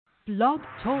Blog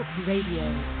Talk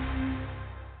Radio.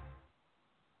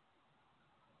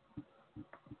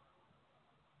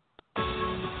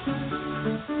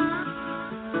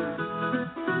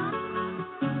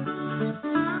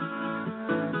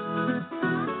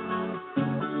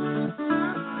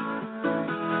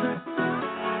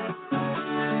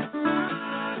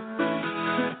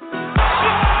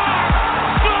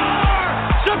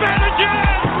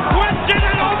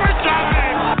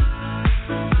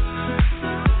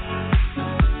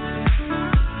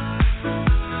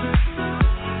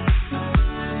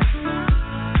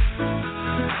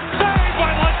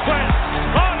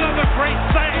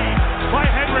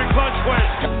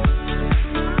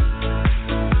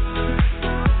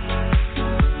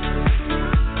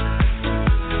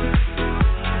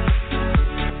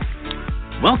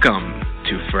 Welcome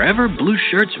to Forever Blue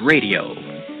Shirts Radio.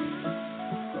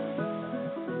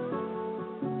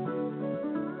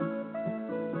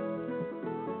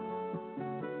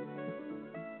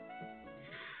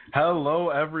 Hello,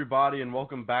 everybody, and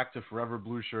welcome back to Forever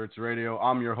Blue Shirts Radio.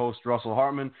 I'm your host, Russell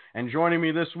Hartman, and joining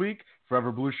me this week,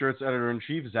 Forever Blue Shirts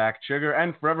Editor-in-Chief, Zach Chigger,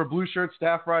 and Forever Blue Shirts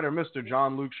staff writer, Mr.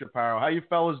 John Luke Shapiro. How you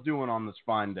fellas doing on this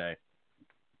fine day?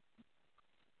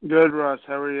 Good, Russ.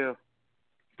 How are you?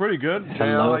 Pretty good.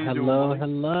 Hello.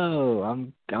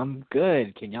 I'm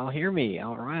good. Can y'all hear me?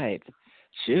 All right.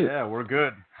 Shoot. Yeah, we're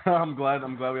good. I'm glad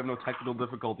we have no technical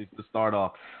difficulties to start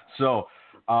off. So,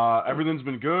 everything's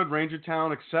been good, Ranger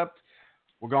Town, except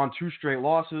we're gone 2 straight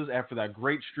losses after that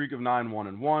great streak of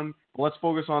 9-1-1. But let's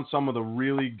focus on some of the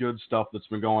really good stuff that's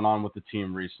been going on with the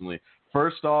team recently.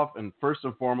 First off, and first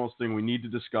and foremost thing we need to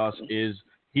discuss is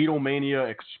Heatlemania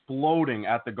exploding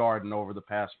at the Garden over the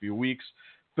past few weeks.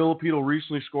 Filipino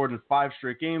recently scored in 5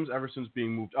 straight games ever since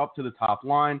being moved up to the top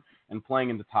line and playing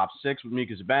in the top 6 with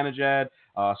Mika Zibanejad,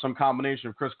 some combination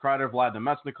of Chris Kreider, Vlad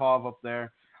Nemesnikov up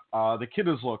there. The kid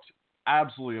has looked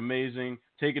absolutely amazing,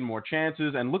 taking more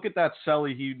chances, and look at that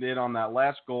celly he did on that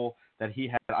last goal that he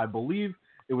had. I believe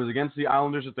it was against the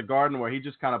Islanders at the Garden where he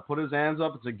just kind of put his hands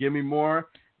up and said, "Give me more."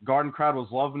 Garden crowd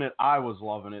was loving it. I was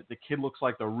loving it. The kid looks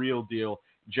like the real deal.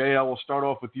 JL, we'll start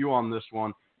off with you on this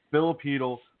one.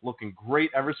 Filipino looking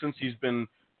great ever since he's been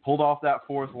pulled off that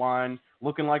 4th line,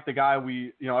 looking like the guy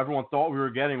everyone thought we were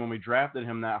getting when we drafted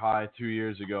him that high 2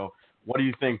 years ago. What do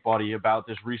you think, buddy, about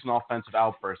this recent offensive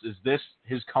outburst? Is this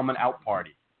his coming out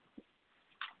party?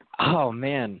 Oh,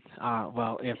 man.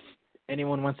 Well, if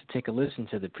anyone wants to take a listen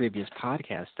to the previous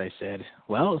podcast, I said,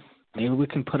 well, maybe we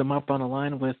can put him up on a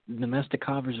line with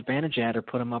Nemesnikov or Zibanejad, or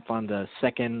put him up on the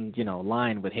second,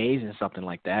 line with Hayes and something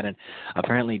like that. And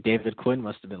apparently David Quinn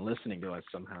must have been listening to us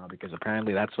somehow, because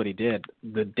apparently that's what he did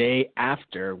the day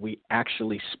after we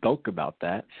actually spoke about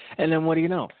that. And then what do you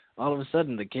know? All of a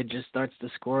sudden, the kid just starts to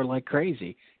score like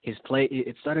crazy. His play,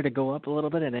 it started to go up a little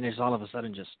bit, and then it's all of a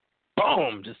sudden just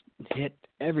boom, just hit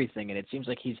everything. And it seems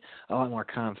like he's a lot more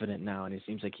confident now, and it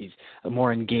seems like he's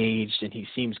more engaged, and he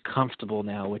seems comfortable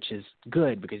now, which is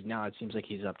good, because now it seems like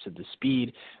he's up to the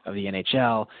speed of the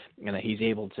NHL, and that he's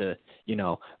able to,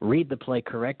 read the play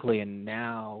correctly, and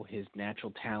now his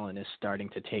natural talent is starting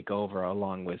to take over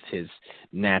along with his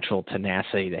natural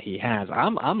tenacity that he has.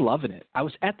 I'm loving it. I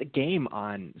was at the game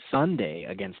on Sunday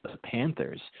against the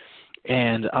Panthers,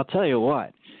 and I'll tell you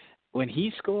what, when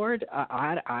he scored,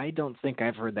 I don't think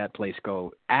I've heard that place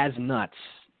go as nuts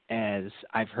as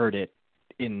I've heard it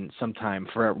in some time,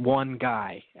 for one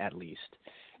guy at least.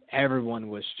 Everyone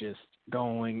was just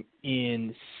going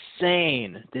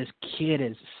insane. This kid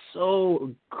is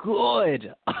so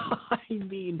good. I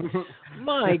mean,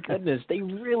 my goodness, they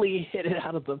really hit it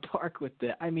out of the park with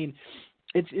it. I mean,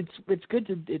 it's good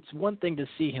to, it's one thing to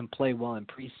see him play well in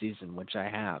preseason, which I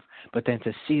have, but then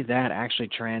to see that actually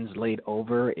translate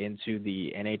over into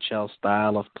the NHL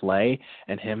style of play,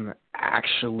 and him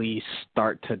actually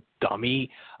start to dummy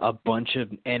a bunch of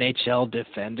NHL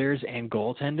defenders and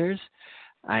goaltenders,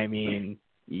 I mean,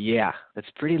 yeah, that's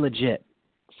pretty legit.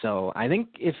 So I think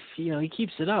if, he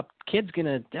keeps it up, kid's going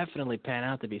to definitely pan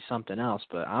out to be something else.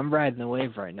 But I'm riding the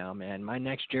wave right now, man. My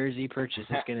next jersey purchase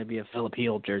is going to be a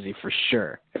Filipino jersey for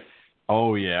sure.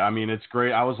 Oh, yeah. I mean, it's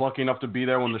great. I was lucky enough to be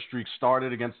there when the streak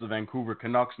started against the Vancouver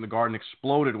Canucks, and the Garden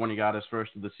exploded when he got his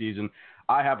first of the season.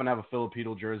 I happen to have a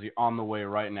Filipino jersey on the way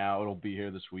right now. It'll be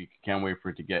here this week. Can't wait for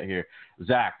it to get here.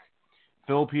 Zach,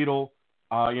 Filipino.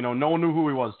 No one knew who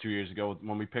he was 2 years ago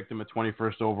when we picked him at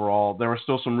 21st overall. There were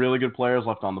still some really good players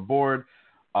left on the board.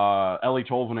 Eeli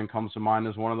Tolvanen comes to mind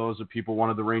as one of those that people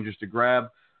wanted the Rangers to grab.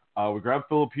 We grabbed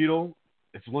Filipino.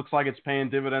 It looks like it's paying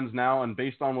dividends now, and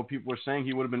based on what people were saying,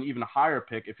 he would have been an even higher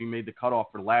pick if he made the cutoff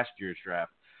for last year's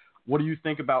draft. What do you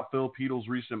think about Filipino's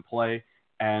recent play,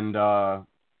 and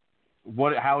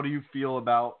How do you feel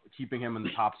about keeping him in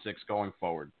the top 6 going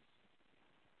forward?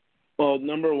 Well,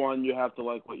 number one, you have to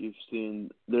like what you've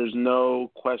seen. There's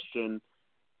no question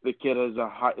the kid is a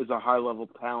high level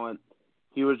talent.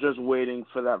 He was just waiting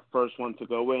for that first one to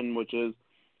go in, which is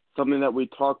something that we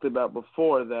talked about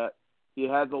before, that he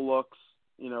had the looks,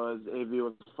 as AV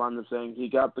was fond of saying, he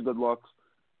got the good looks,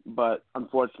 but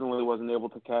unfortunately wasn't able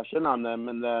to cash in on them.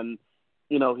 And then,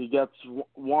 he gets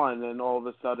one, and all of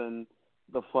a sudden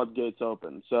the floodgates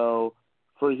open. So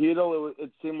for Chytil,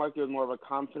 it seemed like it was more of a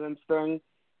confidence thing.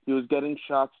 He was getting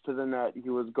shots to the net. He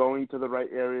was going to the right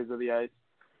areas of the ice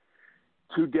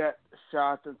to get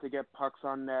shots and to get pucks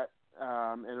on net.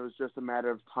 And it was just a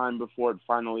matter of time before it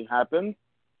finally happened.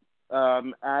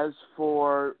 As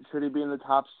for should he be in the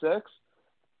top 6,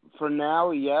 for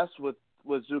now, yes, with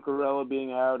Zuccarello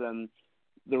being out and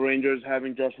the Rangers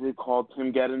having just recalled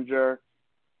Tim Gettinger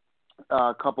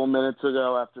a couple minutes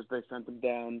ago after they sent him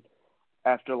down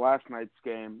after last night's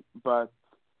game. But,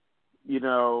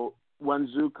 when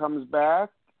Zook comes back,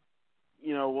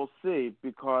 we'll see,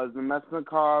 because the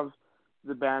Mesnikov,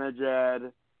 the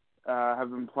Zibanejad have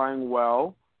been playing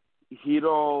well.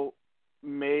 Chytil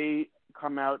may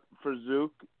come out for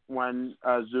Zook when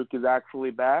Zook is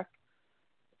actually back.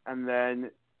 And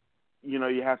then,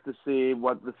 you have to see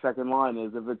what the second line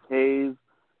is. If it's Hayes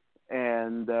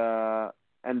and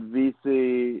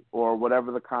VC or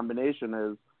whatever the combination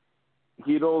is,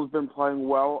 Chytil's been playing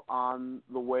well on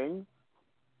the wing.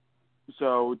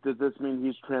 So does this mean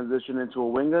he's transitioned into a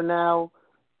winger now?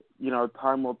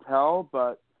 Time will tell.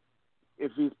 But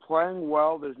if he's playing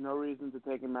well, there's no reason to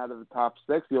take him out of the top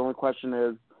 6. The only question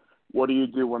is, what do you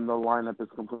do when the lineup is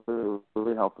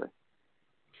completely healthy?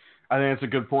 I think that's a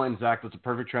good point, and Zach, that's a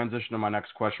perfect transition to my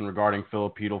next question regarding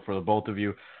Filip Chytil for the both of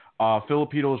you.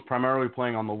 Filip Chytil is primarily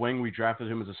playing on the wing. We drafted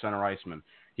him as a center iceman.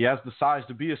 He has the size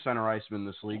to be a center iceman in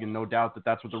this league, and no doubt that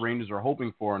that's what the Rangers are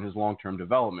hoping for in his long-term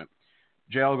development.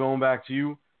 JL, going back to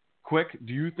you, quick,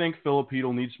 do you think Filip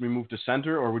Chytil needs to be moved to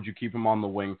center, or would you keep him on the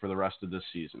wing for the rest of this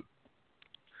season?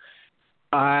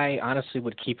 I honestly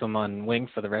would keep him on wing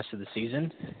for the rest of the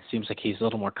season. Seems like he's a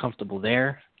little more comfortable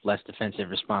there, less defensive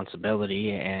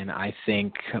responsibility, and I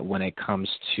think when it comes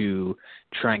to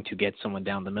trying to get someone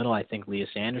down the middle, I think Lias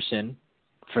Andersson,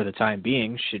 for the time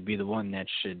being, should be the one that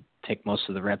should take most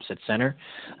of the reps at center.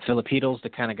 Filip Chytil's the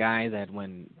kind of guy that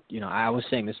when, I was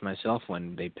saying this myself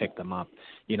when they picked him up,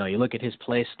 you look at his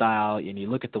play style and you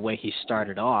look at the way he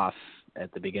started off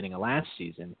at the beginning of last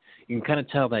season, you can kind of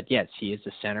tell that, yes, he is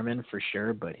a centerman for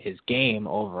sure, but his game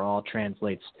overall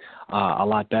translates a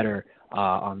lot better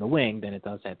on the wing than it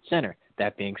does at center.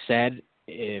 That being said,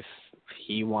 if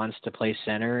he wants to play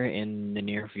center in the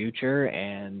near future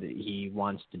and he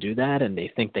wants to do that and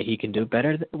they think that he can do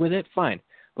better with it, fine.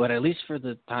 But at least for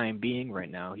the time being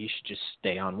right now, he should just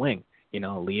stay on wing.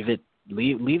 Leave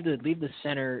the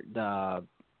center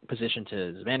position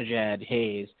to Zibanejad,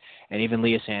 Hayes, and even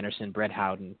Lias Andersson, Brett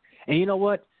Howden. And you know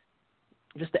what?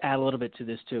 Just to add a little bit to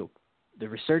this too, the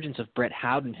resurgence of Brett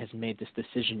Howden has made this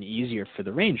decision easier for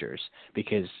the Rangers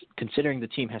because considering the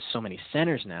team has so many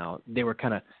centers now, they were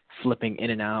kind of flipping in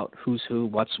and out, who's who,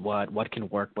 what's what can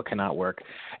work, what cannot work.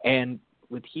 And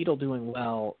with Chytil doing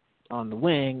well on the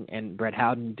wing and Brett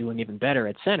Howden doing even better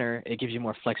at center, it gives you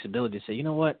more flexibility to say, you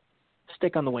know what,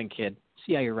 stick on the wing, kid,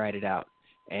 see how you ride it out.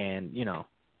 And,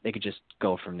 they could just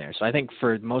go from there. So I think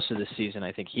for most of the season,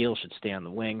 I think Chytil should stay on the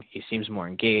wing. He seems more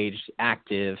engaged,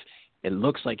 active. It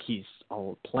looks like he's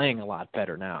playing a lot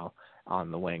better now on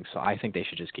the wing. So I think they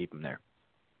should just keep him there.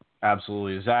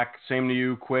 Absolutely. Zach, same to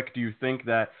you. Quick, do you think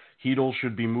that Chytil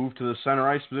should be moved to the center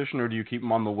ice position, or do you keep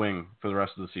him on the wing for the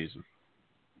rest of the season?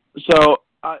 So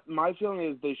my feeling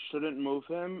is they shouldn't move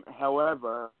him.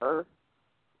 However,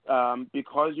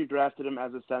 because you drafted him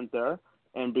as a center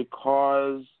and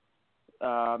because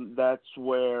that's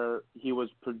where he was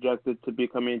projected to be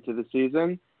coming into the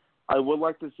season, I would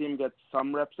like to see him get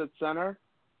some reps at center.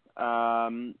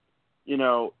 Having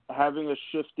a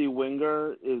shifty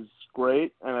winger is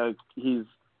great, and he's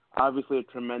obviously a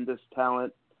tremendous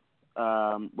talent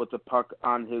with the puck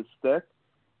on his stick,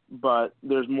 but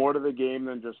there's more to the game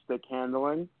than just stick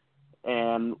handling.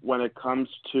 And when it comes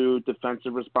to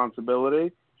defensive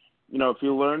responsibility, if he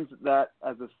learns that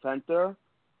as a center,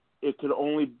 it could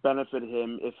only benefit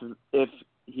him if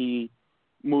he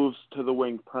moves to the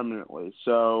wing permanently.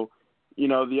 So,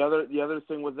 the other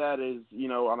thing with that is,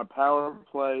 on a power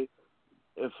play,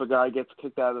 if a guy gets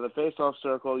kicked out of the faceoff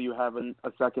circle, you have a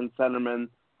second centerman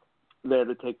there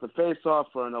to take the faceoff,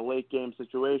 or in a late game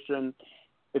situation,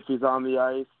 if he's on the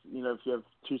ice, if you have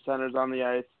two centers on the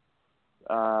ice.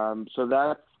 So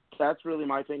that's really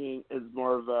my thinking, is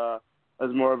more of a as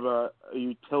more of a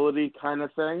utility kind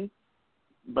of thing,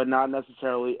 but not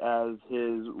necessarily as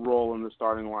his role in the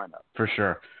starting lineup. For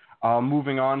sure.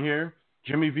 Moving on here,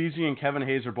 Jimmy Vesey and Kevin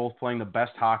Hayes are both playing the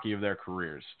best hockey of their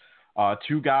careers.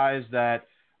 Two guys that,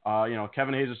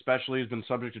 Kevin Hayes especially has been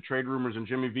subject to trade rumors, and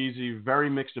Jimmy Vesey, very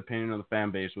mixed opinion of the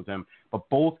fan base with him. But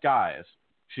both guys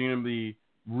seem to be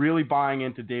really buying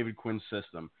into David Quinn's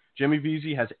system. Jimmy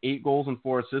Vesey has 8 goals and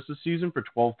 4 assists this season for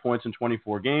 12 points in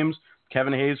 24 games.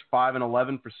 Kevin Hayes, 5 and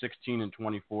 11 for 16 and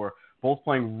 24, both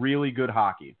playing really good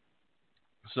hockey.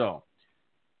 So,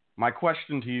 my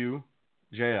question to you,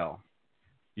 JL,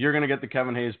 you're going to get the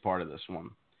Kevin Hayes part of this one.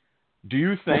 Do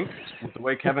you think, with the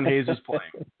way Kevin Hayes is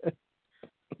playing,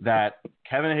 that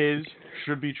Kevin Hayes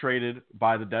should be traded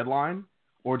by the deadline?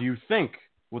 Or do you think,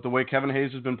 with the way Kevin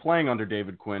Hayes has been playing under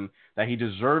David Quinn, that he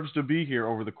deserves to be here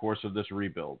over the course of this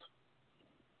rebuild?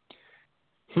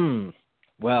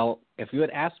 Well, if you had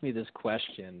asked me this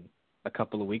question a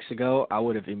couple of weeks ago, I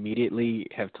would have immediately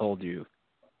have told you,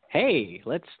 hey,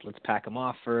 let's pack him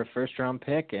off for a first-round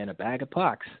pick and a bag of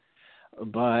pucks.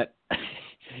 But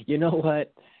you know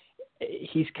what?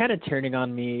 He's kind of turning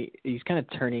on me. He's kind of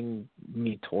turning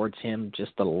me towards him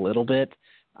just a little bit.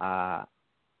 I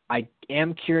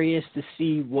am curious to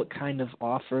see what kind of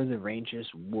offer the Rangers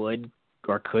would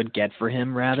or could get for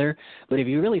him, rather. But if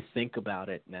you really think about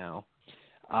it now,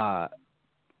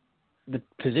 the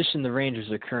position the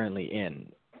Rangers are currently in,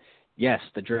 yes,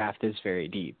 the draft is very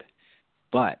deep.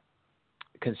 But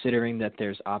considering that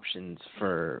there's options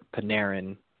for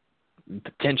Panarin,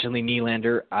 potentially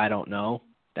Nylander, I don't know.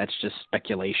 That's just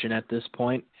speculation at this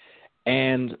point.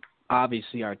 And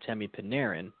obviously Artemi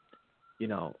Panarin,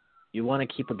 you want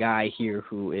to keep a guy here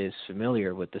who is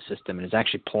familiar with the system and is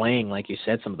actually playing, like you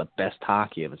said, some of the best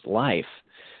hockey of his life.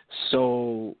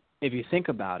 So if you think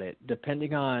about it,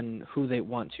 depending on who they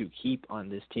want to keep on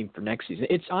this team for next season,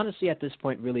 it's honestly at this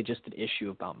point really just an issue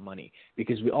about money,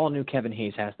 because we all knew Kevin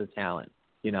Hayes has the talent,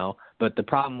 but the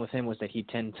problem with him was that he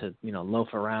tended to,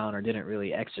 loaf around or didn't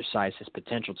really exercise his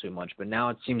potential too much. But now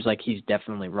it seems like he's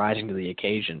definitely rising to the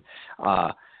occasion.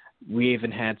 We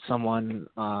even had someone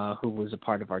who was a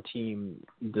part of our team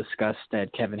discuss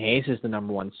that Kevin Hayes is the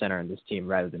number one center in this team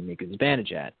rather than Mika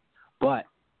Zibanejad. But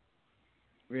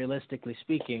realistically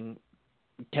speaking,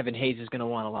 Kevin Hayes is going to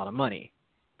want a lot of money,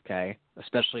 okay,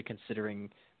 especially considering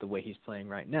the way he's playing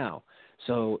right now.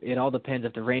 So it all depends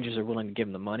if the Rangers are willing to give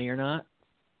him the money or not.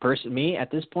 Me,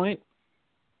 at this point,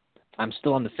 I'm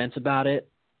still on the fence about it.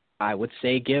 I would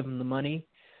say give him the money.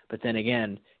 But then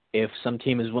again, if some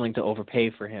team is willing to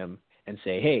overpay for him and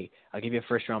say, hey, I'll give you a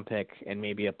first-round pick and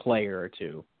maybe a player or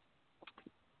two,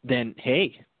 then,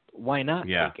 hey, why not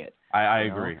take it? I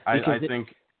agree. I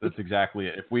think that's exactly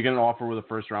it. If we get an offer with a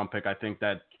first-round pick, I think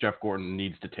that Jeff Gorton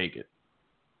needs to take it.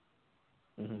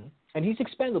 Mm-hmm. And he's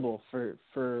expendable for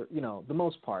the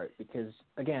most part, because,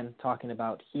 again, talking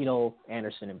about Hedl,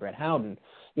 Anderson, and Brett Howden,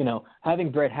 having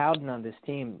Brett Howden on this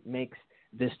team makes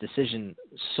this decision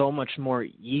so much more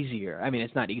easier. I mean,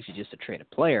 it's not easy just to trade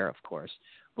a player, of course,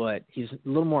 but he's a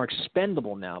little more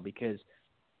expendable now because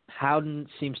Howden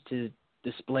seems to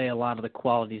display a lot of the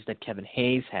qualities that Kevin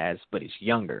Hayes has, but he's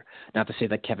younger. Not to say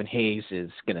that Kevin Hayes is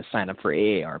going to sign up for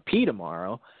AARP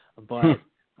tomorrow, but,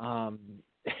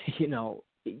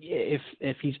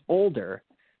 if he's older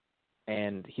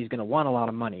and he's going to want a lot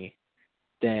of money,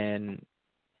 then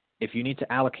if you need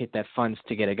to allocate that funds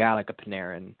to get a guy like a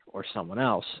Panarin or someone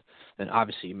else, then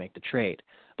obviously you make the trade.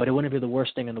 But it wouldn't be the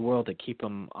worst thing in the world to keep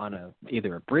him on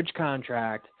either a bridge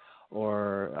contract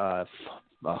or a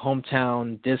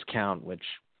hometown discount, which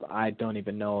I don't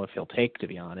even know if he'll take, to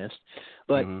be honest.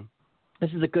 But This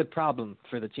is a good problem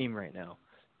for the team right now.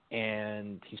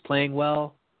 And he's playing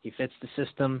well. He fits the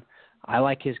system. I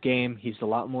like his game. He's a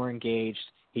lot more engaged.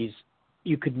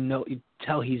 You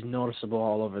tell he's noticeable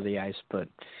all over the ice. But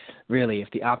really, if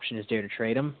the option is there to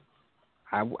trade him,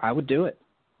 I would do it.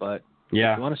 But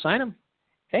if you want to sign him,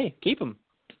 hey, keep him.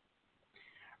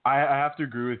 I have to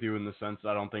agree with you in the sense that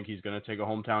I don't think he's going to take a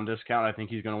hometown discount. I think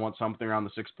he's going to want something around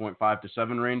the 6.5 to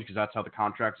 7 range, because that's how the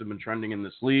contracts have been trending in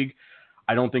this league.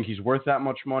 I don't think he's worth that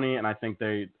much money, and I think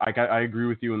I agree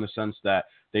with you in the sense that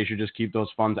they should just keep those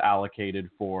funds allocated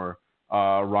for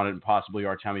running possibly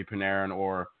Artemi Panarin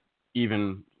or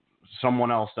even someone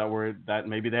else that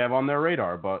maybe they have on their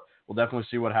radar. But we'll definitely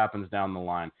see what happens down the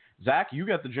line. Zach, you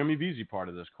got the Jimmy Vesey part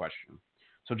of this question.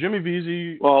 So Jimmy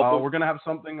Vesey, we're going to have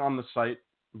something on the site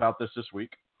about this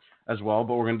week as well,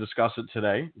 but we're going to discuss it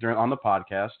today on the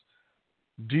podcast.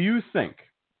 Do you think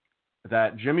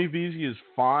that Jimmy Vesey is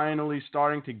finally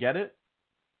starting to get it?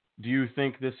 Do you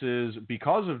think this is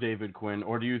because of David Quinn,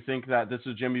 or do you think that this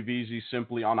is Jimmy Vesey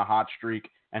simply on a hot streak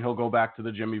and he'll go back to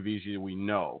the Jimmy Vesey we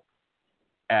know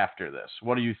after this.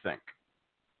 What do you think?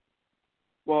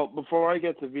 Well, before I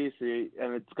get to VC,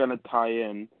 and it's going to tie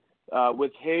in,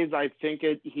 with Hayes, I think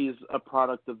he's a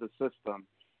product of the system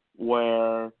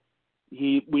where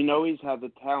we know he's had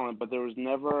the talent, but there was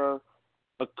never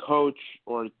a coach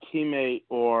or a teammate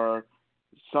or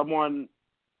someone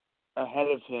ahead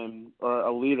of him or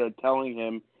a leader telling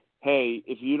him, hey,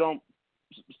 if you don't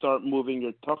start moving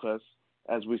your tuchus,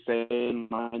 as we say in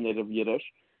my native Yiddish,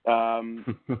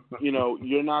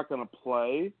 you're not going to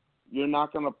play. You're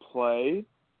not going to play,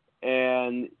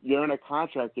 and you're in a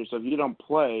contract here, so if you don't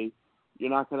play, you're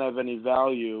not going to have any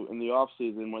value in the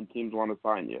offseason when teams want to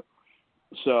sign you.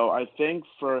 So I think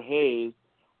for Hayes,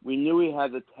 we knew he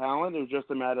had the talent. It was just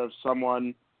a matter of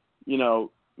someone,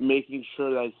 making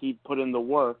sure that he put in the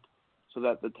work so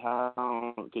that the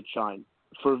talent could shine.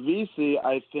 For VC,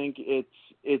 I think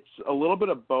it's a little bit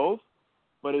of both,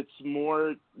 but it's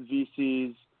more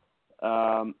VC's.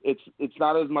 It's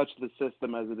not as much the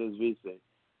system as it is VC.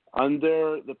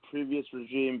 Under the previous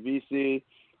regime, VC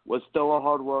was still a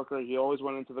hard worker. He always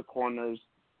went into the corners.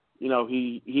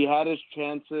 He had his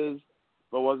chances,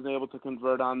 but wasn't able to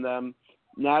convert on them.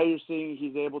 Now you're seeing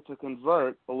he's able to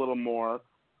convert a little more,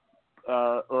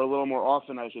 or a little more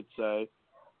often, I should say.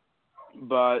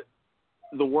 But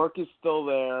the work is still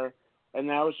there, and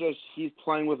now it's just he's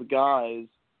playing with guys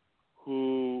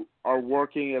who are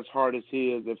working as hard as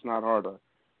he is, if not harder.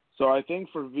 So I think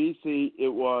for VC, it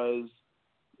was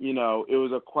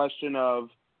a question of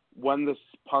when the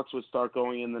pucks would start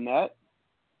going in the net,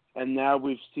 and now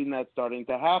we've seen that starting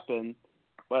to happen.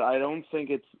 But I don't think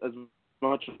it's as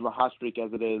much of a hot streak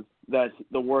as it is that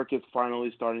the work is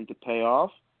finally starting to pay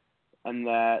off, and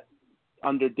that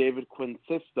under David Quinn's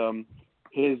system,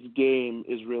 his game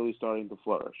is really starting to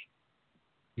flourish.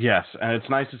 Yes, and it's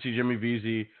nice to see Jimmy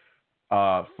Vesey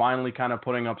finally kind of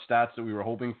putting up stats that we were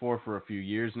hoping for a few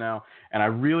years now, and I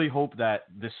really hope that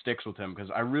this sticks with him because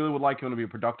I really would like him to be a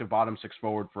productive bottom six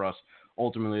forward for us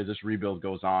ultimately as this rebuild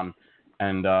goes on.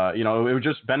 And, it would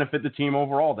just benefit the team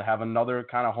overall to have another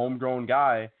kind of homegrown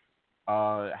guy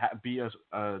be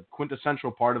a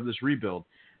quintessential part of this rebuild.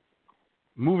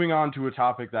 Moving on to a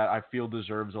topic that I feel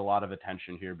deserves a lot of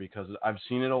attention here because I've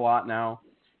seen it a lot now.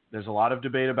 There's a lot of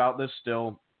debate about this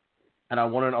still, and I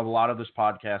wanted a lot of this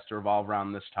podcast to revolve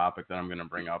around this topic that I'm going to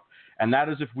bring up, and that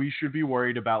is if we should be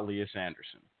worried about Lias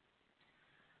Andersson.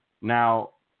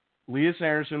 Now, Lias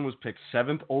Andersson was picked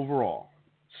 7th overall,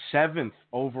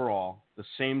 the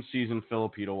same season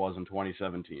Filipino was in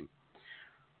 2017.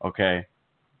 Okay.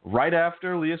 Right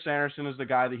after Lias Andersson is the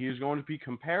guy that he is going to be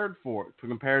compared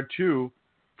to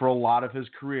for a lot of his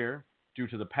career due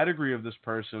to the pedigree of this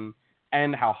person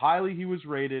and how highly he was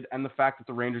rated and the fact that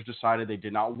the Rangers decided they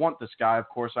did not want this guy. Of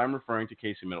course, I'm referring to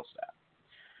Casey Middlestat.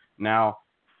 Now,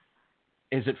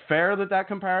 is it fair that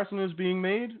comparison is being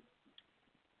made?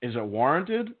 Is it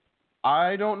warranted?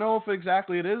 I don't know if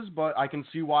exactly it is, but I can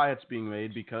see why it's being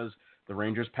made because the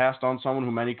Rangers passed on someone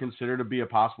who many consider to be a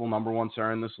possible number one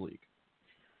center in this league.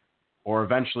 Or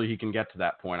eventually he can get to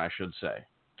that point, I should say.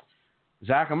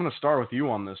 Zach, I'm going to start with you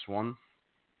on this one.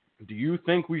 Do you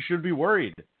think we should be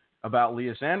worried about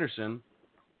Lias Andersson?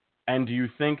 And do you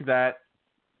think that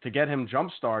to get him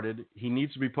jump-started, he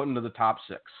needs to be put into the top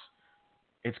 6?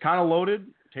 It's kind of loaded.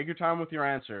 Take your time with your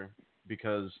answer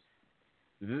because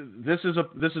this is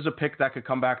a pick that could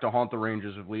come back to haunt the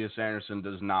Rangers if Lias Andersson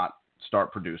does not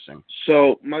start producing.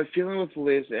 So my feeling with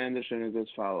Lias Andersson is as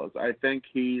follows. I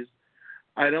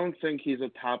don't think he's a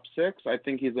top 6. I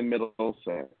think he's a middle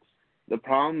 6. The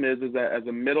problem is that as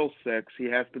a middle 6, he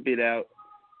has to beat out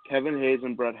Kevin Hayes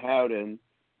and Brett Howden,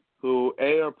 who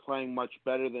A, are playing much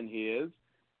better than he is,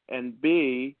 and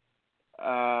B,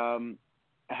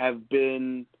 have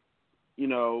been,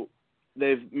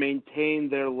 they've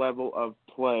maintained their level of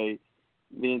play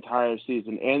the entire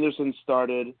season. Andersson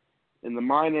started in the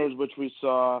minors, which we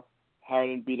saw.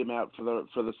 Howden beat him out for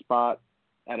the spot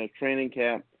at a training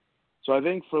camp. So I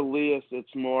think for Lias,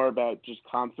 it's more about just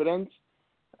confidence.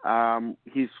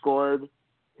 He scored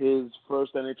his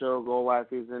first NHL goal last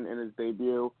season in his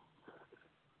debut,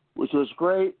 which was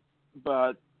great,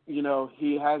 but,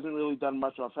 he hasn't really done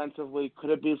much offensively.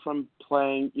 Could it be from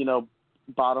playing,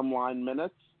 bottom line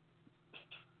minutes?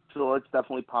 Sure, it's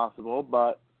definitely possible,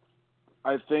 but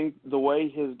I think the way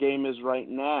his game is right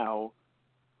now,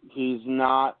 he's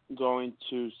not going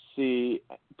to see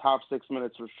top 6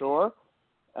 minutes for sure.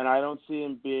 And I don't see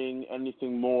him being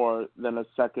anything more than a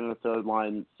second or third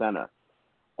line center.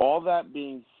 All that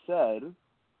being said,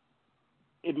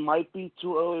 it might be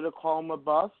too early to call him a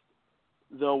bust,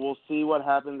 though we'll see what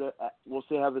happens. We'll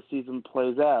see how the season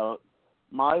plays out.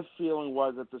 my feeling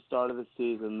was at the start of the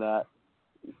season that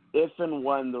if and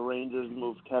when the Rangers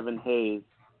move Kevin Hayes,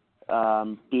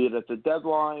 be it at the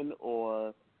deadline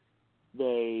or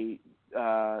they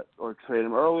or trade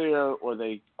him earlier or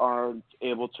they aren't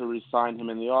able to re-sign him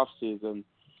in the offseason,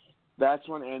 that's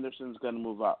when Anderson's going to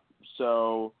move up.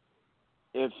 So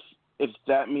if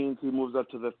that means he moves up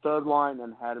to the third line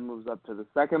and Haddon moves up to the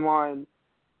second line,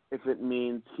 if it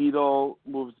means Hedel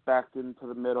moves back into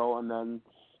the middle and then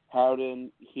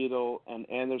Howden, Hedel, and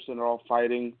Anderson are all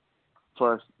fighting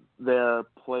for their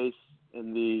place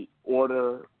in the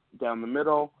order down the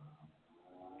middle.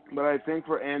 But I think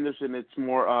for Anderson, it's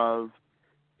more of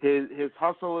his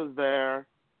hustle is there,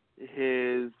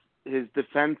 his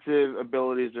defensive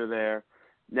abilities are there.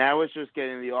 Now it's just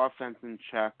getting the offense in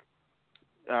check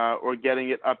or getting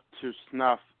it up to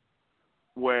snuff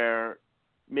where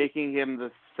making him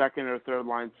the second or third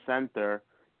line center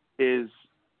is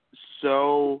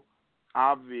so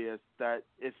obvious that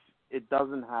if it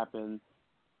doesn't happen,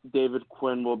 David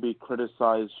Quinn will be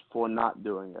criticized for not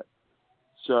doing it.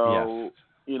 So,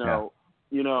 yes.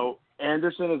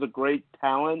 Anderson is a great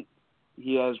talent.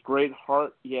 He has great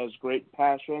heart. He has great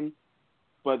passion.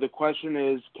 But the question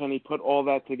is, can he put all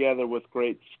that together with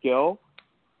great skill?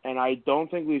 And I don't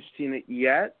think we've seen it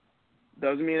yet.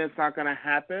 Doesn't mean it's not going to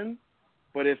happen.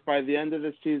 But if by the end of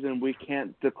the season we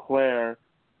can't declare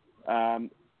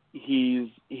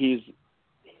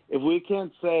if we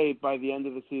can't say by the end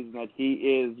of the season that he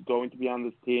is going to be on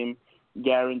this team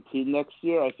guaranteed next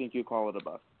year, I think you call it a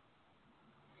bust.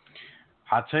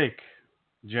 Hot take.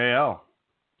 JL.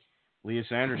 Lias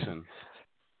Andersson.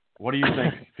 What do you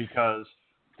think? Because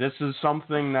this is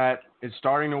something that is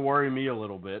starting to worry me a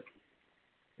little bit.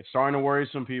 It's starting to worry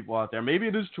some people out there. Maybe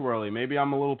it is too early. Maybe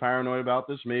I'm a little paranoid about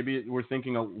this. Maybe we're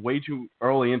thinking way too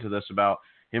early into this about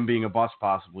him being a bust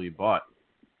possibly. But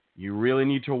you really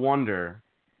need to wonder,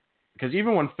 because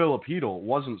even when Philip Hedel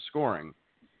wasn't scoring,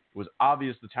 it was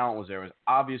obvious the talent was there. It was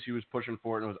obvious he was pushing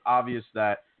for it. And it was obvious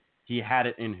that he had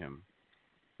it in him.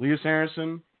 Lias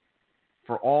Andersson,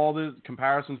 for all the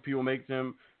comparisons people make to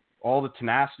him, all the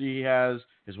tenacity he has,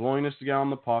 his willingness to get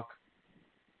on the puck,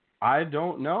 I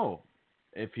don't know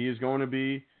if he is going to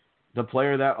be the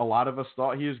player that a lot of us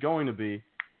thought he is going to be.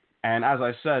 And as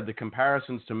I said, the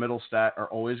comparisons to Middlestat are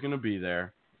always going to be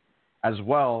there, as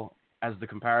well as the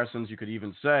comparisons you could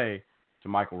even say to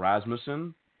Michael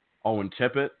Rasmussen, Owen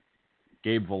Tippett,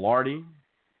 Gabe Vilardi,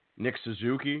 Nick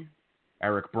Suzuki,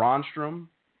 Eric Bronstrom,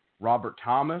 Robert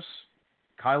Thomas,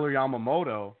 Kyler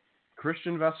Yamamoto,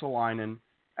 Christian Vesalainen,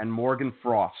 and Morgan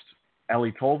Frost,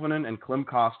 Ellie Tolvanen, and Klim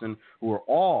Kostin, who are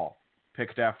all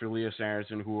picked after Lias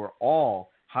Andersson, who are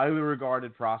all highly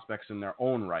regarded prospects in their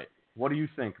own right. What do you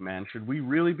think, man? Should we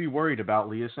really be worried about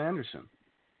Lias Andersson?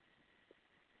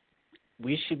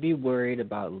 We should be worried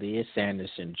about Lias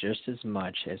Andersson just as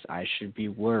much as I should be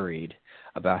worried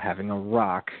about having a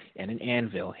rock and an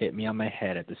anvil hit me on my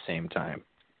head at the same time.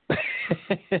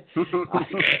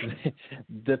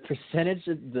 The percentage,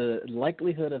 the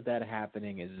likelihood of that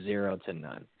happening is 0 to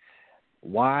none.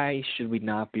 Why should we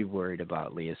not be worried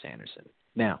about Lias Andersson?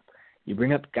 Now, you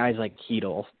bring up guys like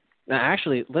Hedel. Now,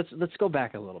 actually, let's go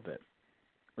back a little bit.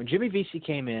 When Jimmy Vesey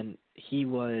came in, he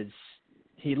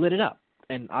lit it up,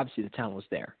 and obviously the talent was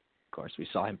there. Of course, we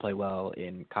saw him play well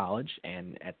in college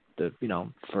and at the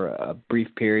for a brief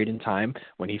period in time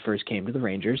when he first came to the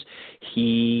Rangers,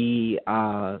 he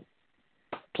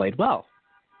played well.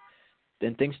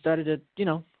 Then things started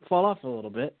to fall off a little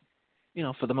bit.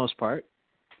 For the most part,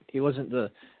 he wasn't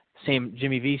the same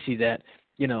Jimmy Vesey that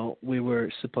we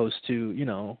were supposed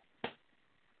to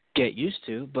get used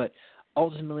to. But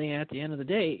ultimately, at the end of the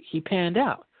day, he panned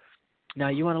out. Now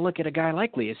you want to look at a guy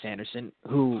like Lias Andersson,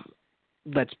 who,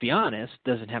 let's be honest,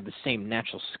 doesn't have the same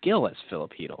natural skill as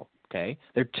Philip Hedel, okay?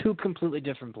 They're two completely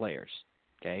different players,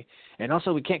 okay? And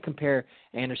also we can't compare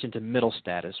Andersson to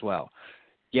Middlestat as well.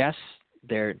 Yes,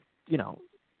 they're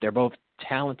both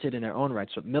talented in their own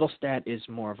rights, but Middlestat is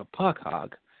more of a puck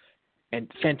hog and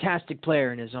fantastic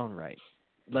player in his own right.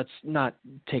 Let's not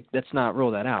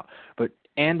rule that out. But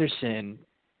Andersson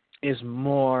is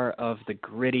more of the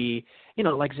gritty,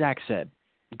 like Zach said,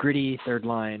 gritty third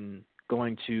line,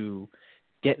 going to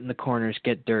get in the corners,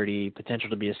 get dirty, potential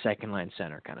to be a second-line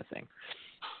center kind of thing.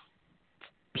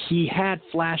 He had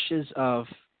flashes of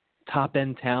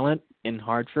top-end talent in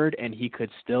Hartford, and he could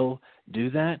still do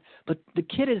that. But the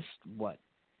kid is,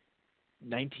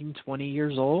 19, 20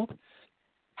 years old?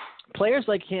 Players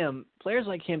like him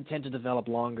tend to develop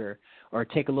longer or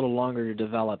take a little longer to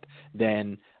develop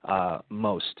than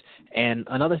most. And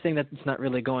another thing that's not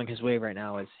really going his way right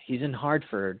now is he's in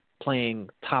Hartford playing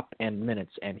top-end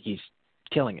minutes, and he's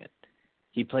killing it.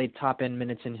 He played top-end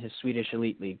minutes in his Swedish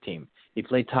Elite League team. He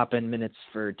played top-end minutes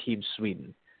for Team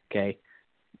Sweden, okay?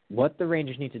 What the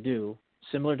Rangers need to do,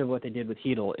 similar to what they did with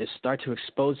Hedel, is start to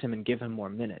expose him and give him more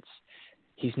minutes.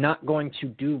 He's not going to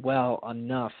do well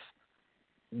enough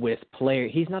with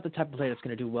players. He's not the type of player that's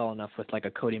going to do well enough with like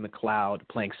a Cody McLeod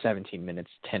playing 17 minutes,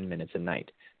 10 minutes a night,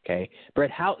 okay?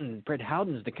 Brett Howden's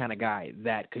the kind of guy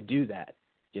that could do that,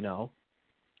 you know?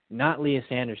 Not Elias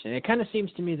Anderson. It kind of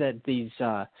seems to me that these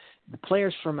the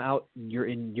players from out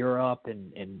in Europe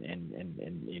and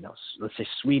you know, let's say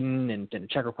Sweden and the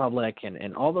Czech Republic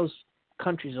and all those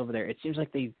countries over there, it seems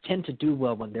like they tend to do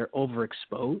well when they're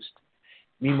overexposed.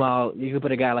 Meanwhile, you could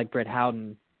put a guy like Brett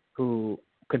Howden who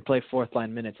could play fourth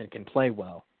line minutes and can play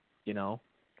well, you know.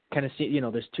 Kind of see, you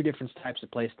know, there's two different types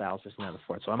of play styles, this and that, the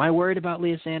fourth. So am I worried about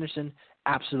Elias Anderson?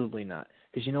 Absolutely not.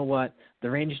 Because you know what? The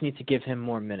Rangers need to give him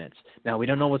more minutes. Now, we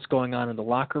don't know what's going on in the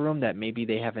locker room, that maybe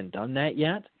they haven't done that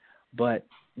yet, but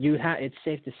it's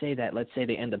safe to say that, let's say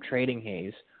they end up trading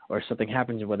Hayes or something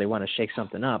happens where they want to shake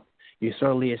something up, you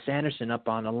throw Elias Anderson up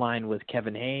on a line with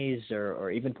Kevin Hayes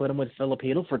or even put him with Philip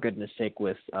Hedel, for goodness sake,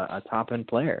 with a top-end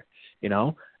player. You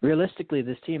know, realistically,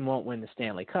 this team won't win the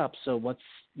Stanley Cup, so what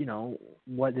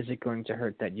is it going to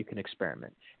hurt that you can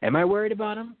experiment? Am I worried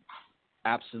about him?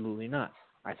 Absolutely not.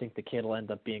 I think the kid will end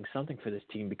up being something for this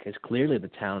team because clearly the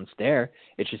talent's there.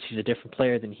 It's just he's a different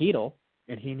player than Hedel,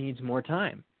 and he needs more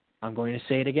time. I'm going to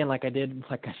say it again like I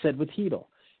said with Hedel.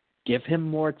 Give him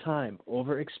more time.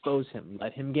 Overexpose him.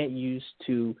 Let him get used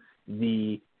to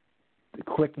the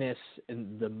quickness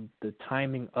and the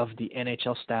timing of the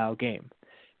NHL-style game.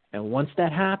 And once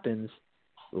that happens,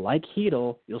 like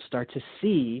Hedel, you'll start to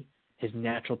see his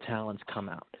natural talents come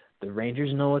out. The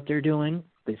Rangers know what they're doing.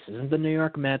 This isn't the New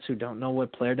York Mets who don't know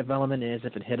what player development is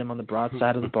if it hit him on the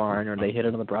broadside of the barn or they hit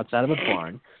it on the broadside of a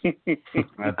barn.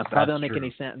 I'm probably not making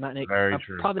any sense.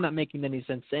 Probably not making any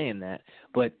sense saying that,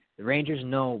 but the Rangers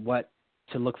know what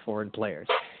to look for in players.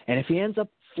 And if he ends up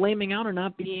flaming out or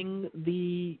not being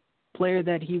the player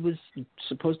that he was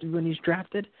supposed to be when he's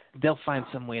drafted, they'll find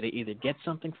some way to either get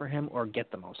something for him or get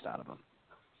the most out of him.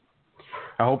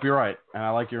 I hope you're right, and I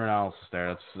like your analysis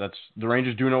there. That's the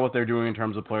Rangers do know what they're doing in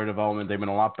terms of player development. They've been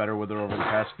a lot better with it over the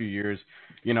past few years.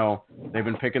 You know, they've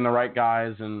been picking the right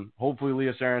guys, and hopefully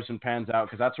Elias Anderson pans out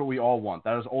because that's what we all want.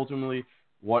 That is ultimately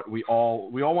what we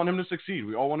all want him to succeed.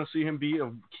 We all want to see him be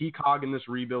a key cog in this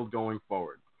rebuild going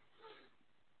forward.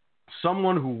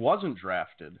 Someone who wasn't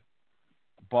drafted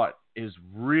but is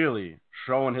really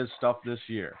showing his stuff this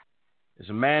year is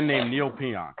a man named Neil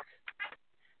Pionk.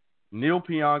 Neil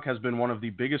Pionk has been one of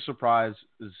the biggest surprises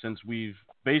since we've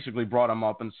basically brought him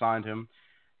up and signed him.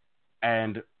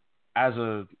 And as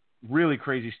a really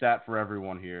crazy stat for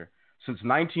everyone here, since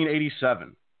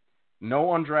 1987, no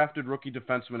undrafted rookie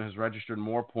defenseman has registered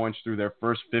more points through their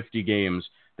first 50 games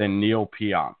than Neil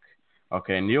Pionk.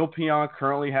 Okay, Neil Pionk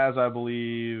currently has, I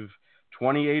believe,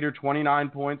 28 or 29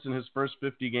 points in his first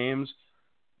 50 games.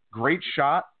 Great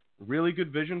shot. Really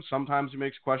good vision. Sometimes he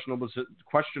makes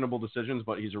questionable decisions,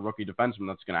 but he's a rookie defenseman.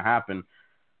 That's going to happen.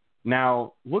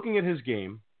 Now, looking at his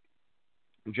game,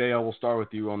 JL, we'll start with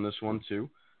you on this one too.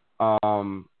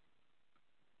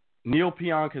 Neil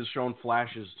Pionk has shown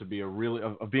flashes to be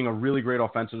of being a really great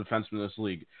offensive defenseman in this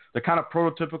league. The kind of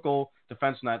prototypical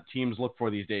defenseman that teams look for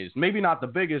these days. Maybe not the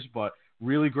biggest, but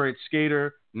really great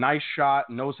skater, nice shot,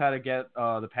 knows how to get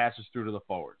the passes through to the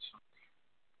forwards.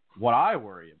 What I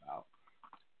worry about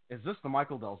is this the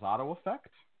Michael Del Zotto effect?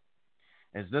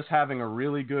 Is this having a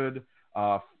really good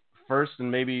first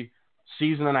and maybe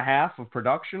season and a half of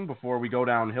production before we go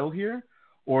downhill here?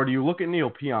 Or do you look at Neil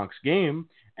Pionk's game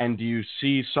and do you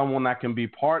see someone that can be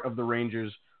part of the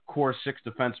Rangers' core six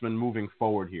defensemen moving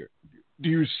forward here? Do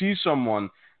you see someone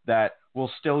that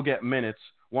will still get minutes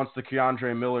once the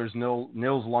Keandre Millers, Nils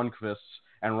Lundqvists,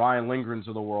 and Ryan Lindgrens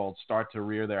of the world start to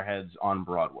rear their heads on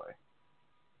Broadway?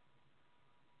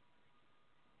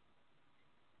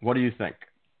 What do you think?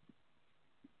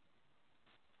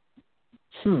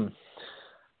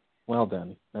 Well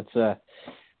done. That's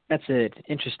an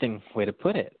interesting way to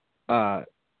put it.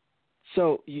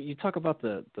 So you talk about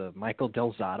the Michael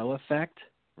Del Zotto effect,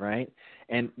 right?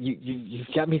 And you've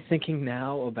got me thinking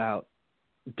now about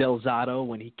Del Zotto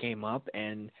when he came up,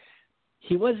 and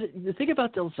the thing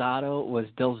about Del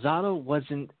Zotto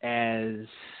wasn't as,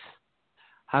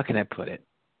 how can I put it,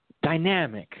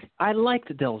 dynamic. I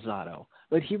liked Del Zotto.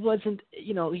 But he wasn't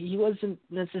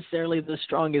necessarily the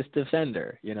strongest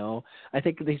defender, you know. I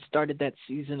think they started that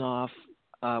season off,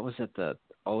 was it the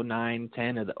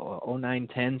 09-10 or the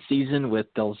 09-10 season with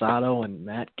Del Zotto and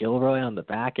Matt Gilroy on the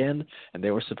back end, and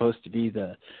they were supposed to be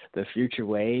the future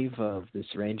wave of this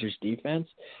Rangers defense.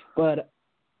 But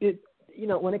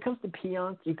when it comes to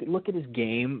Pionk, you could look at his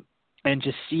game and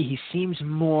just see he seems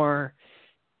more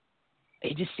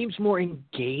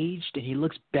engaged, and he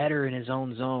looks better in his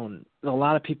own zone. A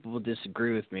lot of people will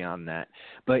disagree with me on that,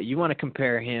 but you want to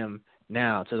compare him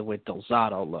now to the way Del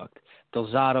Zotto looked. Del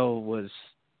Zotto was,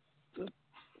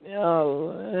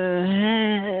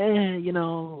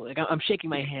 like I'm shaking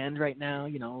my hand right now,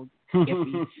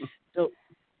 iffy. So,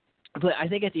 but I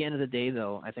think at the end of the day,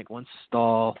 though, I think once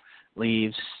Stahl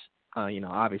leaves,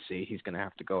 obviously he's going to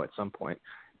have to go at some point.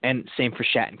 And same for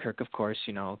Shattenkirk, of course,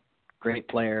 great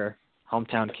player,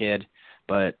 hometown kid,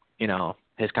 but,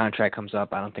 his contract comes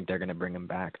up. I don't think they're going to bring him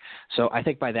back. So I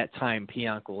think by that time,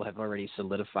 Pionk will have already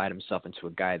solidified himself into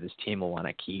a guy this team will want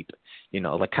to keep, kind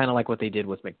of like what they did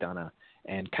with McDonough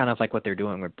and kind of like what they're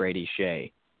doing with Brady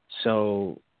Shea.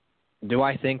 So do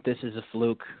I think this is a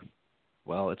fluke?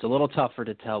 Well, it's a little tougher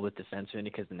to tell with defensemen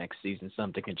because the next season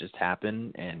something can just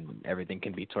happen and everything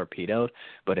can be torpedoed.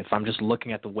 But if I'm just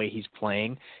looking at the way he's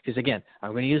playing, because again,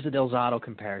 I'm going to use the Del Zotto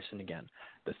comparison again.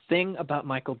 The thing about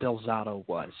Michael Del Zotto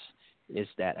is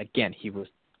that, again, he was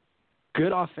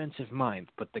good offensive mind,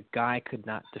 but the guy could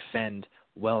not defend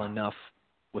well enough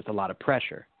with a lot of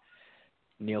pressure.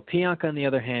 Neil Pionk, on the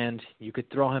other hand, you could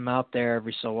throw him out there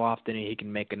every so often and he can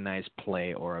make a nice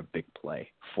play or a big play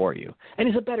for you. And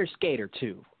he's a better skater,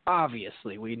 too.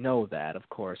 Obviously, we know that, of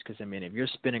course, because, if you're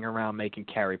spinning around making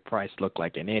Carey Price look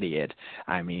like an idiot,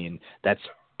 that's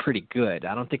pretty good.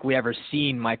 I don't think we ever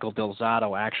seen Michael Del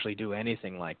Zotto actually do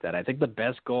anything like that. I think the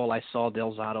best goal I saw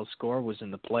Del Zotto score was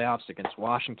in the playoffs against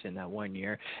Washington that one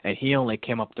year, and he only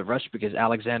came up the rush because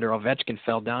Alexander Ovechkin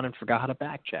fell down and forgot how to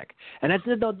back check. And that's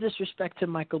no disrespect to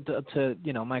Michael Del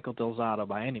Zotto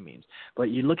by any means. But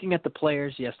you're looking at the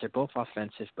players, yes, they're both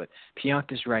offensive, but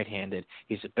Pionk is right-handed.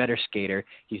 He's a better skater.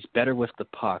 He's better with the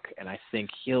puck, and I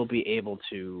think he'll be able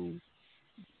to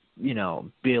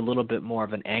be a little bit more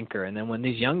of an anchor. And then when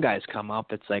these young guys come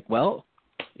up, it's like, well,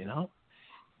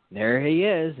 there he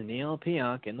is, Neil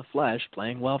Pionk in the flesh,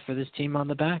 playing well for this team on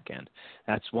the back end.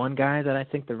 That's one guy that I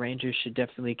think the Rangers should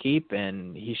definitely keep,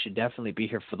 and he should definitely be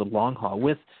here for the long haul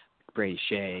with Brady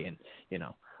Shea and,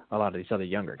 a lot of these other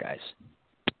younger guys.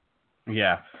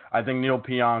 Yeah, I think Neil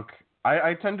Pionk,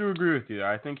 I tend to agree with you.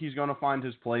 I think he's going to find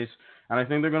his place, and I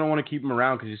think they're going to want to keep him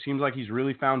around because he seems like he's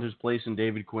really found his place in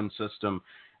David Quinn's system.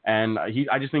 And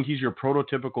I just think he's your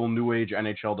prototypical new age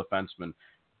NHL defenseman.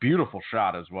 Beautiful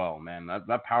shot as well, man.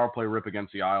 That power play rip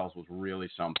against the Isles was really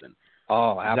something.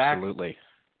 Oh, absolutely. Zach,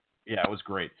 yeah, it was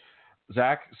great.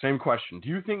 Zach, same question. Do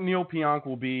you think Neil Pionk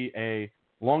will be a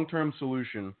long-term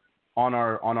solution on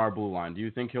our blue line? Do you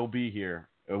think he'll be here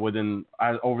over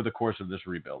the course of this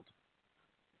rebuild?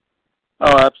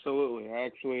 Oh, absolutely.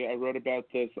 I wrote about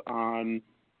this on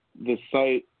the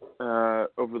site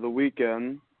over the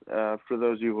weekend. For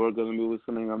those of you who are going to be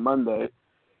listening on Monday,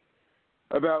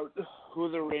 about who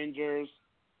the Rangers'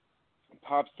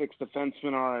 top 6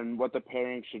 defensemen are and what the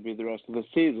pairing should be the rest of the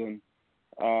season.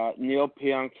 Neil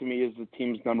Pionk, to me, is the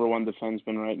team's number 1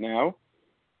 defenseman right now.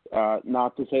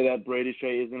 Not to say that Brady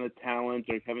Shea isn't a talent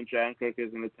or Kevin Shattenkirk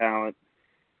isn't a talent,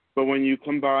 but when you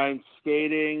combine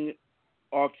skating,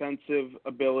 offensive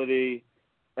ability,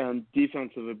 and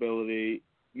defensive ability,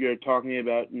 you're talking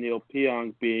about Neil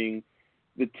Pionk being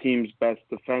the team's best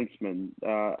defenseman.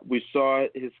 We saw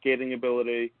his skating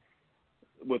ability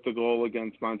with the goal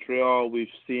against Montreal. We've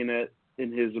seen it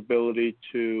in his ability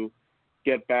to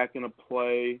get back in a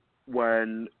play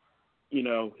when,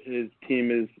 his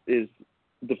team is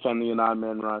defending an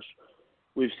odd-man rush.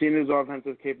 We've seen his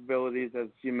offensive capabilities, as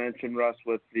you mentioned, Russ,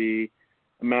 with the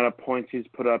amount of points he's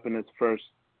put up in his first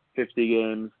 50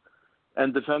 games.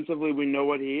 And defensively, we know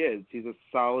what he is. He's a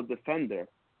solid defender.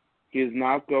 He is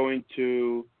not going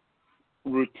to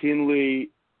routinely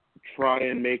try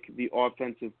and make the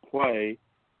offensive play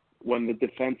when the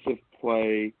defensive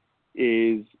play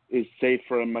is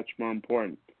safer and much more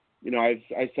important.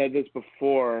 I said this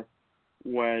before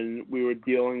when we were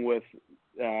dealing with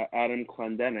Adam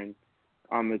Clendening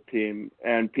on the team,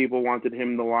 and people wanted him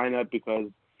in the lineup because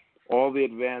all the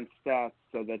advanced stats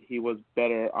said that he was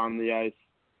better on the ice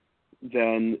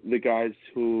than the guys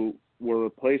who were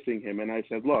replacing him. And I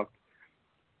said, look,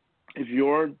 if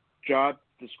your job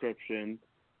description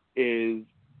is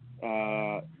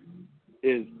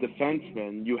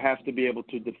defenseman, you have to be able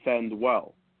to defend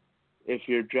well. If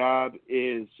your job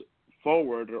is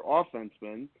forward or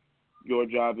offenseman, your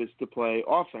job is to play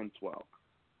offense well.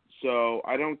 So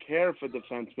I don't care if a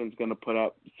defenseman's going to put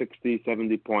up 60,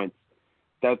 70 points.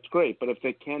 That's great. But if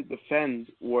they can't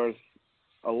defend worth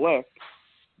a lick,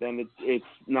 then it's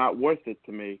not worth it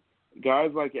to me.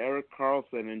 Guys like Erik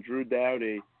Karlsson and Drew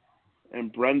Doughty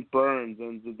and Brent Burns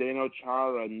and Zdeno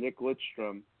Chara and Nick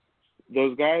Lidstrom.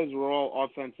 Those guys were all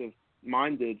offensive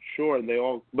minded, sure,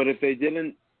 but if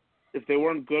they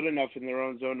weren't good enough in their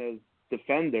own zone as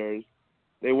defenders,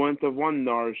 they wouldn't have won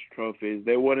Norris trophies.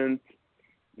 They wouldn't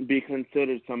be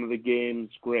considered some of the game's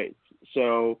greats.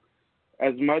 So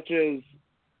as much as,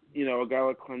 a guy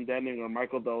like Clendening or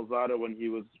Michael Del Zotto when he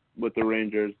was with the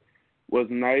Rangers was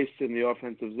nice in the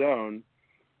offensive zone,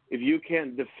 if you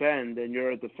can't defend and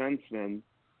you're a defenseman,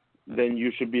 then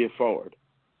you should be a forward.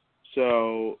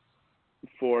 So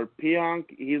for Pionk,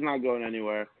 he's not going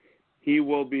anywhere. He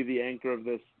will be the anchor of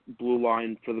this blue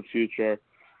line for the future.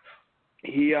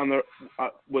 He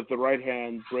with the right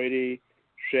hand, Brady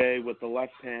Shea with the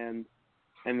left hand,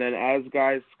 and then as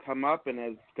guys come up and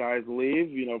as guys leave,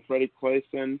 Freddie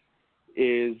Claesson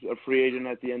is a free agent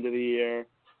at the end of the year.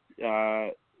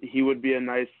 He would be a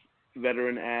nice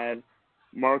veteran add.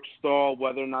 Mark Stahl,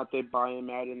 whether or not they buy him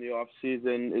out in the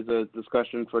offseason is a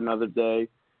discussion for another day.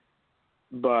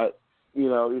 But,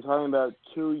 you're talking about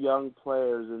two young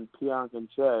players in Pionk and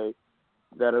Shea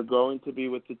that are going to be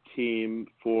with the team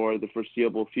for the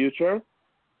foreseeable future,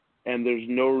 and there's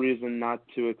no reason not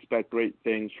to expect great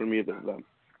things from either of them.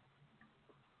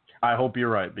 I hope you're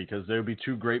right, because there would be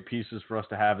two great pieces for us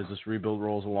to have as this rebuild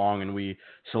rolls along and we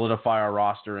solidify our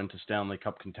roster into Stanley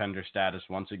Cup contender status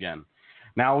once again.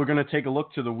 Now we're going to take a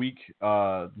look to the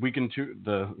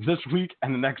this week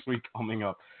and the next week coming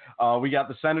up. We got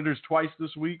the Senators twice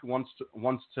this week, once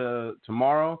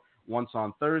tomorrow, once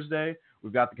on Thursday.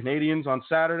 We've got the Canadiens on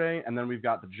Saturday, and then we've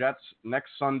got the Jets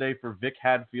next Sunday for Vic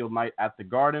Hadfield night at the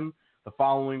Garden. The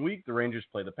following week, the Rangers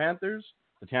play the Panthers,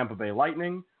 the Tampa Bay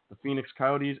Lightning, the Phoenix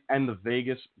Coyotes, and the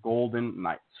Vegas Golden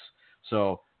Knights.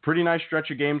 So pretty nice stretch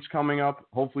of games coming up.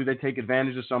 Hopefully they take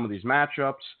advantage of some of these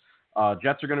matchups.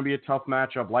 Jets are going to be a tough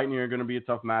matchup. Lightning are going to be a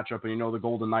tough matchup. And the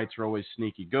Golden Knights are always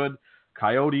sneaky good.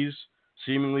 Coyotes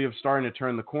seemingly have starting to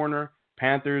turn the corner.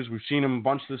 Panthers, we've seen them a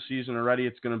bunch this season already.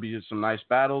 It's going to be some nice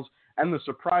battles. And the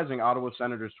surprising Ottawa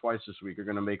Senators twice this week are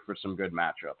going to make for some good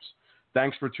matchups.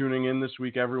 Thanks for tuning in this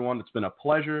week, everyone. It's been a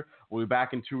pleasure. We'll be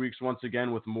back in 2 weeks once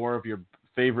again with more of your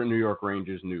favorite New York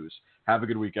Rangers news. Have a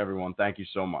good week, everyone. Thank you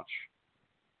so much.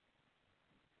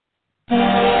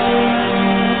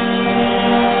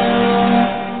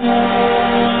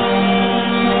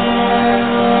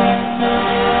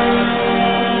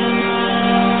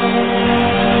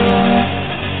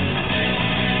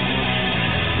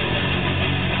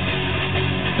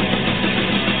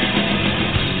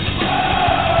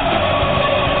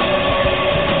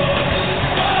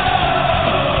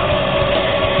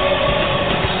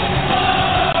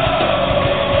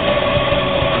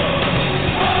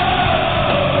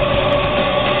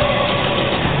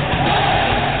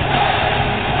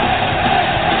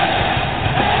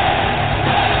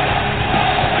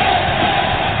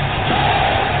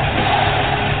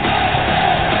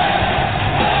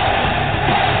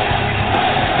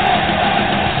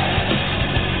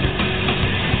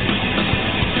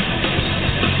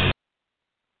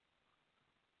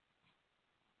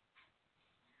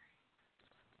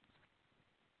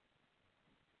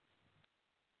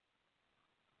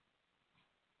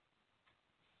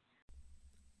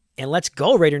 And let's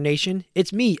go, Raider Nation.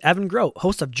 It's me, Evan Grote,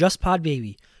 host of Just Pod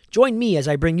Baby. Join me as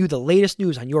I bring you the latest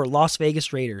news on your Las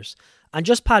Vegas Raiders. On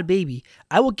Just Pod Baby,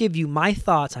 I will give you my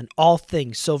thoughts on all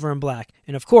things silver and black.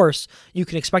 And of course, you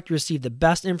can expect to receive the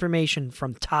best information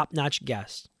from top-notch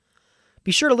guests.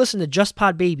 Be sure to listen to Just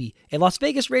Pod Baby, a Las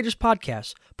Vegas Raiders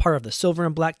podcast, part of the Silver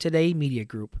and Black Today media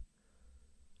group.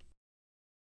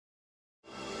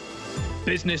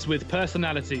 Business with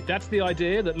personality. That's the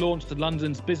idea that launched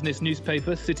London's business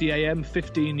newspaper, City AM,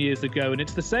 15 years ago. And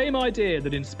it's the same idea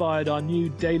that inspired our new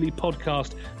daily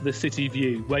podcast, The City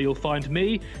View, where you'll find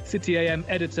me, City AM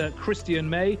editor Christian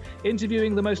May,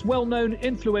 interviewing the most well-known,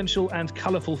 influential and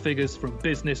colourful figures from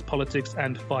business, politics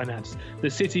and finance.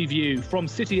 The City View from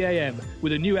City AM,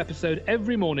 with a new episode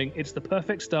every morning. It's the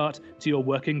perfect start to your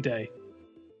working day.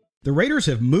 The Raiders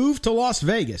have moved to Las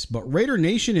Vegas, but Raider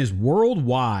Nation is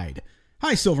worldwide.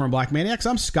 Hi, Silver and Black Maniacs.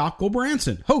 I'm Scott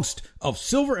Gulbranson, host of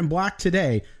Silver and Black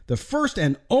Today, the first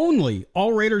and only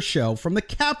all-Raiders show from the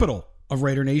capital of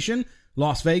Raider Nation,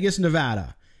 Las Vegas,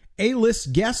 Nevada.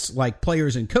 A-list guests like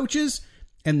players and coaches,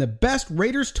 and the best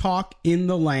Raiders talk in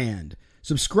the land.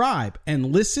 Subscribe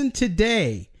and listen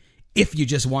today if you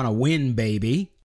just want to win, baby.